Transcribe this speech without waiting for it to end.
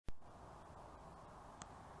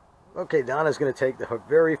Okay, Donna's going to take her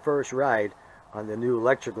very first ride on the new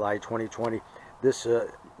Electra Glide 2020. This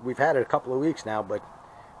we've had it a couple of weeks now, but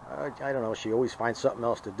I don't know, she always finds something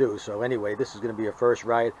else to do. So anyway, this is going to be her first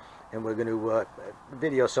ride, and we're going to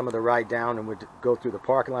video some of the ride down, and we'll go through the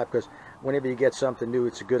parking lot, because whenever you get something new,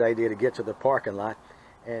 it's a good idea to get to the parking lot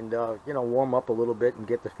and you know, warm up a little bit and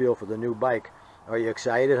get the feel for the new bike. Are you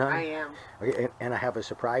excited, huh? I am. Okay, and I have a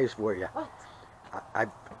surprise for you. What?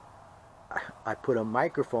 I put a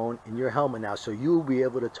microphone in your helmet now, so you'll be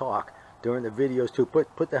able to talk during the videos too.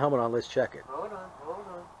 Put the helmet on. Let's check it. Hold on, hold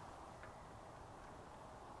on.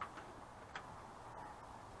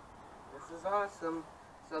 This is awesome.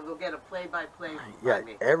 So they'll get a play-by-play. Yeah, by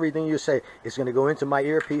me. everything you say is going to go into my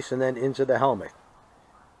earpiece and then into the helmet.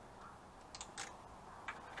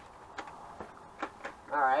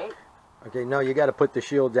 All right. Okay, now you got to put the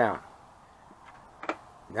shield down.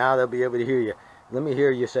 Now they'll be able to hear you. Let me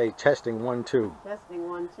hear you say testing 1 2. Testing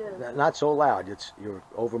 1 2. Not so loud. You're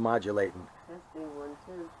over-modulating. Testing 1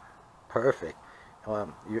 2. Perfect.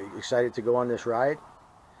 You excited to go on this ride?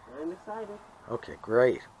 I'm excited. Okay,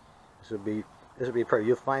 great. This will be perfect.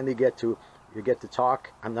 You'll finally get to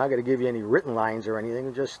talk. I'm not going to give you any written lines or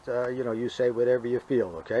anything. Just you know, you say whatever you feel.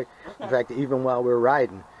 Okay. In fact, even while we're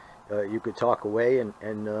riding, you could talk away, and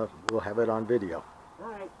we'll have it on video. All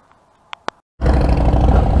right.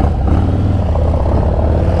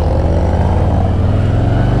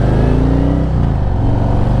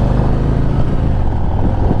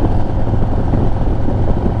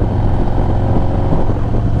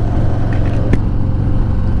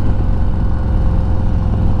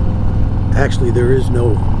 Actually, there is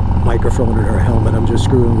no microphone in her helmet. I'm just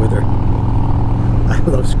screwing with her. I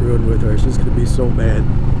love screwing with her. She's going to be so mad.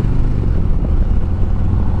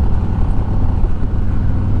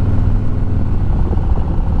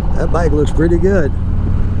 That bike looks pretty good.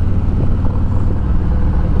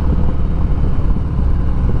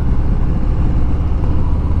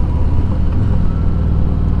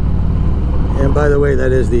 And by the way,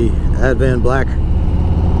 that is the AdvanBlack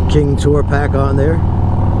King Tourpack on there.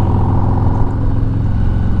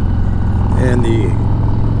 And the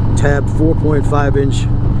tab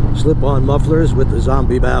 4.5-inch slip-on mufflers with the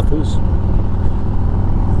zombie baffles.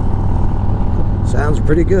 Sounds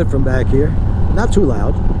pretty good from back here. Not too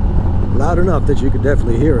loud. Loud enough that you could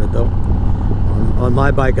definitely hear it though. On my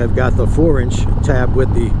bike, I've got the 4-inch tab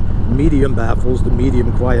with the medium baffles, the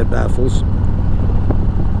medium quiet baffles.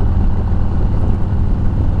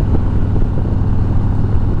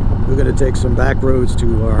 We're going to take some back roads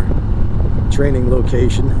to our training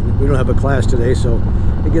location. We don't have a class today, so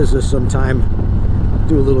it gives us some time to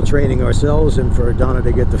do a little training ourselves and for Donna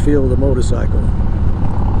to get the feel of the motorcycle.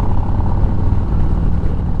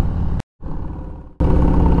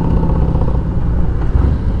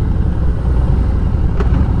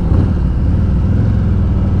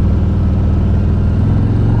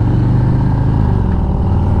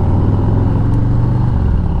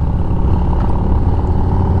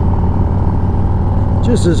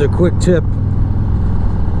 Just as a quick tip,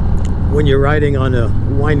 when you're riding on a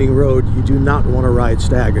winding road, you do not want to ride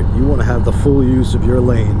staggered. You want to have the full use of your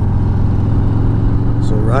lane.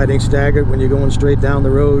 So riding staggered when you're going straight down the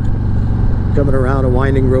road, coming around a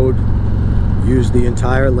winding road, use the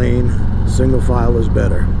entire lane. Single file is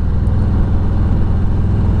better.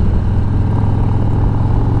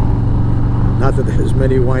 Not that there's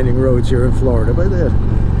many winding roads here in Florida, but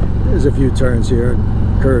there's a few turns here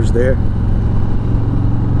and curves there.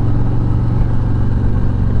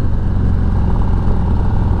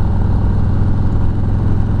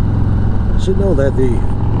 Should know that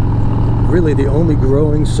really the only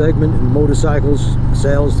growing segment in motorcycles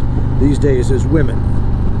sales these days is women.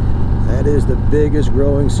 That is the biggest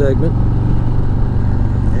growing segment,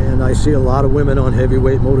 and I see a lot of women on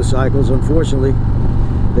heavyweight motorcycles. Unfortunately,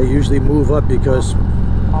 they usually move up because,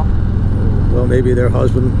 well, maybe their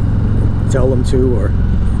husband tell them to, or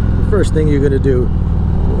the first thing you're going to do,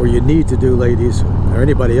 or you need to do, ladies, or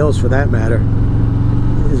anybody else for that matter,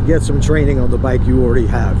 is get some training on the bike you already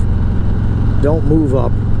have. Don't move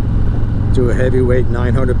up to a heavyweight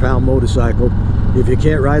 900-pound motorcycle if you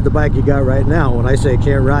can't ride the bike you got right now. When I say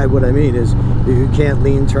can't ride, what I mean is if you can't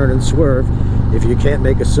lean, turn, and swerve, if you can't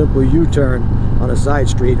make a simple U-turn on a side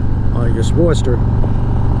street on your Sportster,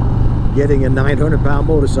 getting a 900-pound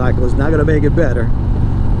motorcycle is not going to make it better.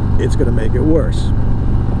 It's going to make it worse.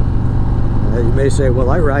 You may say,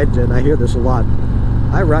 well, I ride, and I hear this a lot,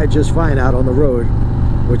 I ride just fine out on the road.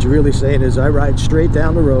 What you're really saying is I ride straight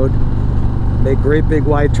down the road, make great big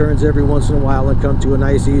wide turns every once in a while, and come to a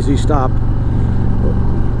nice easy stop.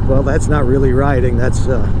 Well, that's not really riding. That's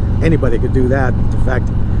anybody could do that. In fact,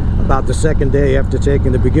 about the second day after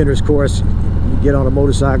taking the beginner's course, you get on a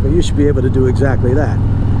motorcycle, you should be able to do exactly that.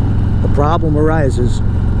 The problem arises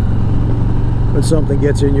when something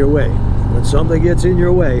gets in your way. When something gets in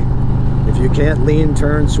your way, if you can't lean,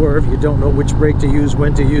 turn, swerve, you don't know which brake to use,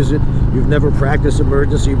 when to use it, you've never practiced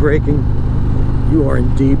emergency braking, you are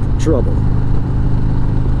in deep trouble.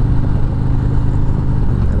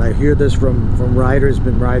 And I hear this from riders. I've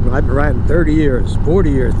been riding 30 years, 40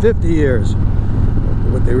 years, 50 years.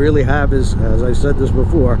 What they really have is, as I said this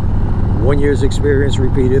before, 1 year's experience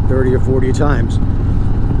repeated 30 or 40 times.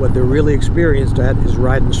 What they're really experienced at is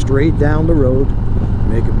riding straight down the road,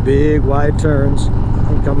 making big wide turns,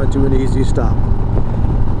 and coming to an easy stop.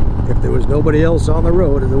 If there was nobody else on the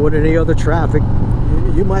road and there wasn't any other traffic,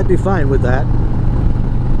 you might be fine with that.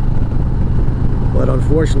 But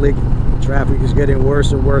unfortunately, traffic is getting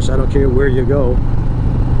worse and worse. I don't care where you go.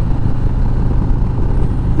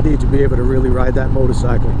 You need to be able to really ride that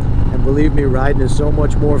motorcycle. And believe me, riding is so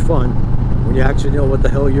much more fun when you actually know what the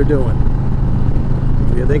hell you're doing.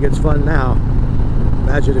 If you think it's fun now,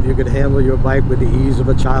 imagine if you could handle your bike with the ease of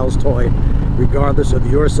a child's toy, regardless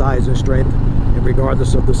of your size and strength, and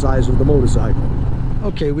regardless of the size of the motorcycle.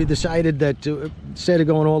 Okay, we decided that instead of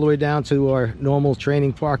going all the way down to our normal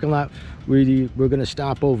training parking lot, we're going to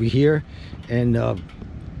stop over here. And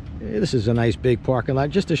this is a nice big parking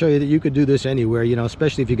lot, just to show you that you could do this anywhere, you know,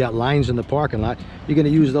 especially if you got lines in the parking lot. You're going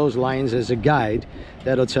to use those lines as a guide.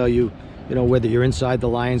 That'll tell you, you know, whether you're inside the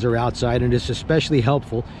lines or outside. And it's especially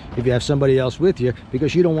helpful if you have somebody else with you,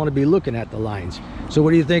 because you don't want to be looking at the lines. So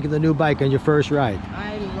what do you think of the new bike on your first ride?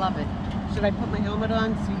 I love it. Should I put my helmet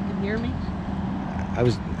on so you can hear me? I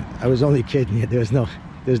was only kidding you. There's no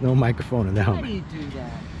microphone in the helmet. Why do you do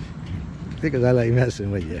that? Because I like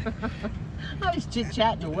messing with you. I was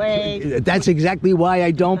chit-chatting away. That's exactly why I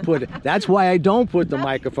don't put it. That's why I don't put the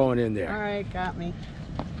microphone in there. All right, got me.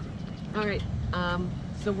 All right.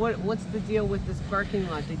 So what's the deal with this parking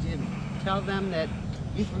lot? Did you tell them that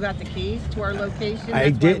you forgot the keys to our location?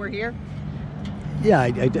 That's why we're here? Yeah,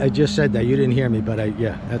 I just said that. You didn't hear me, but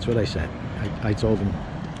yeah, that's what I said. I told them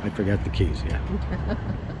I forgot the keys, yeah.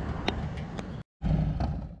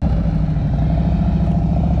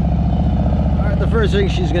 All right, the first thing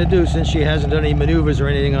she's going to do, since she hasn't done any maneuvers or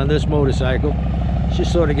anything on this motorcycle, she'll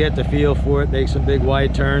sort of get the feel for it, make some big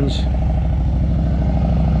wide turns.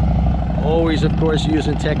 Always, of course,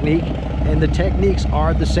 using technique, and the techniques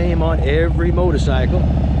are the same on every motorcycle,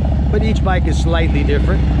 but each bike is slightly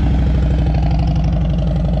different.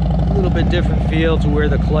 A little bit different feel to where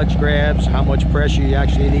the clutch grabs, how much pressure you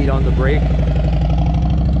actually need on the brake.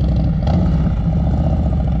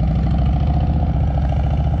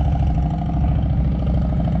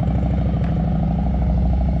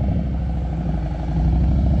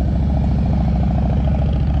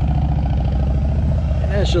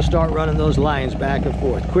 And then she'll start running those lines back and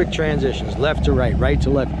forth. Quick transitions, left to right, right to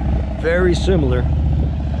left. Very similar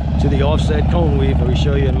to the offset cone weave that we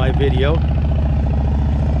show you in my video.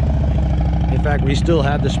 In fact, we still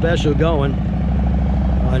have the special going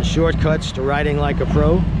on shortcuts to riding like a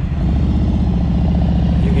pro.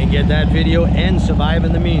 You can get that video and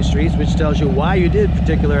Surviving the Mean Streets, which tells you why you did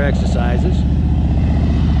particular exercises.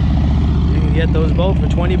 You can get those both for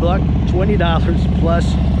 $20 plus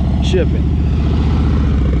shipping.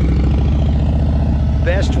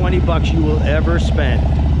 Best $20 you will ever spend.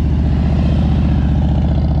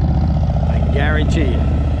 I guarantee you.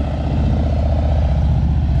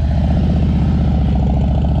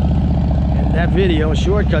 That video,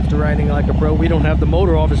 shortcuts to riding like a pro, we don't have the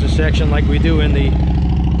motor officer section like we do in the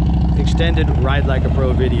extended Ride Like a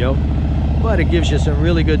Pro video, but it gives you some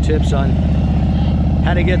really good tips on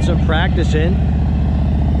how to get some practice in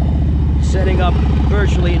setting up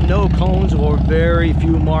virtually no cones or very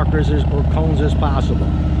few markers or cones as possible.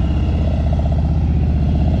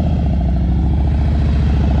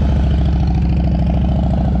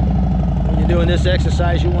 When you're doing this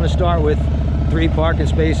exercise, you want to start with 3 parking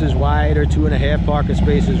spaces wide or 2.5 parking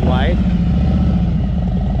spaces wide.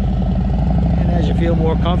 And as you feel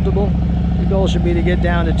more comfortable, the goal should be to get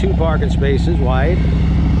down to 2 parking spaces wide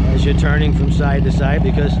as you're turning from side to side,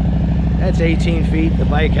 because that's 18 feet. The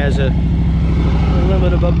bike has a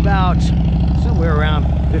limit of about somewhere around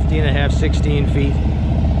 15.5, 16 feet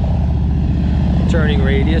turning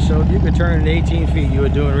radius. So if you could turn in 18 feet, you are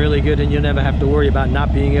doing really good, and you'll never have to worry about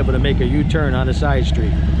not being able to make a U-turn on a side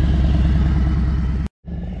street.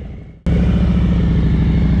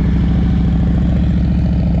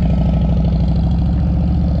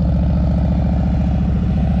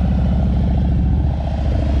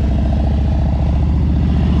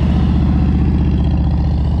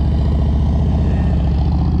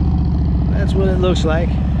 What it looks like.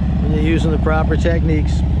 when you're using the proper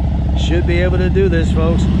techniques. Should be able to do this,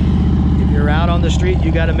 folks. If you're out on the street,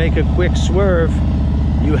 you got to make a quick swerve.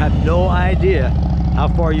 You have no idea how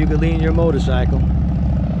far you could lean your motorcycle.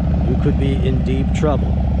 You could be in deep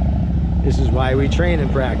trouble. This is why we train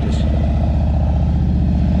and practice.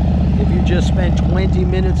 If you just spend 20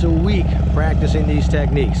 minutes a week practicing these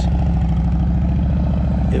techniques,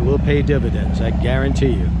 it will pay dividends, I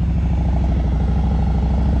guarantee you.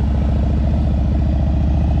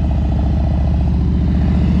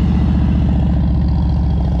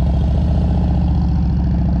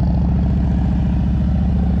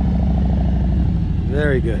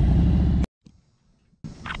 Very good.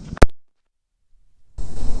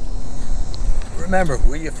 Remember,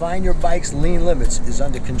 where you find your bike's lean limits is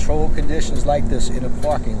under controlled conditions like this in a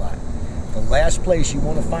parking lot. The last place you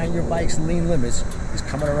want to find your bike's lean limits is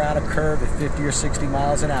coming around a curve at 50 or 60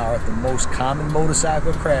 miles an hour. The most common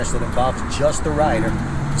motorcycle crash that involves just the rider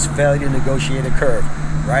is failure to negotiate a curve.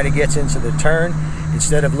 Rider gets into the turn,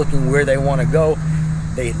 instead of looking where they want to go,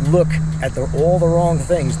 they look at all the wrong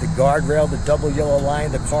things. The guardrail, the double yellow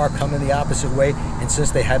line, the car coming the opposite way, and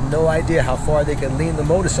since they have no idea how far they can lean the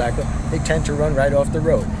motorcycle, they tend to run right off the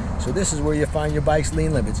road. So this is where you find your bike's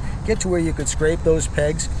lean limits. Get to where you could scrape those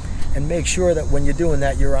pegs, and make sure that when you're doing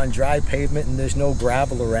that, you're on dry pavement and there's no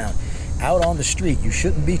gravel around. Out on the street, you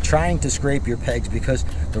shouldn't be trying to scrape your pegs because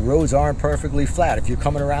the roads aren't perfectly flat. If you're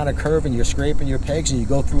coming around a curve and you're scraping your pegs and you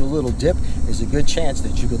go through a little dip, there's a good chance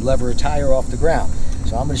that you could lever a tire off the ground.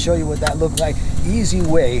 So I'm going to show you what that looks like. Easy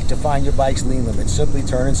way to find your bike's lean limit. Simply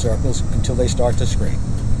turn in circles until they start to scrape.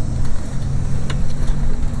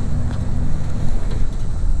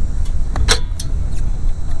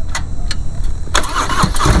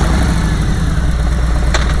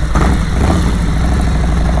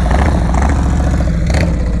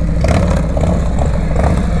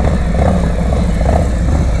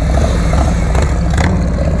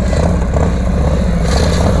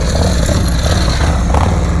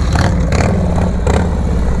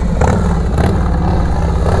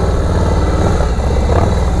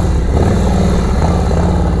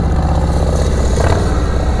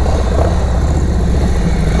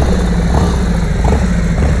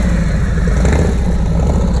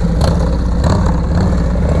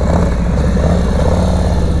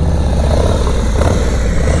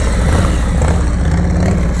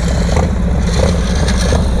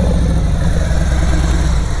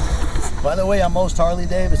 By the way, on most Harley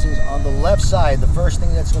Davidsons, on the left side, the first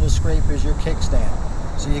thing that's going to scrape is your kickstand.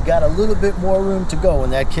 So you got a little bit more room to go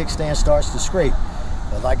when that kickstand starts to scrape.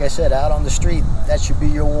 But like I said, out on the street, that should be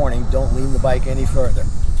your warning. Don't lean the bike any further.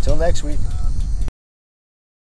 Until next week.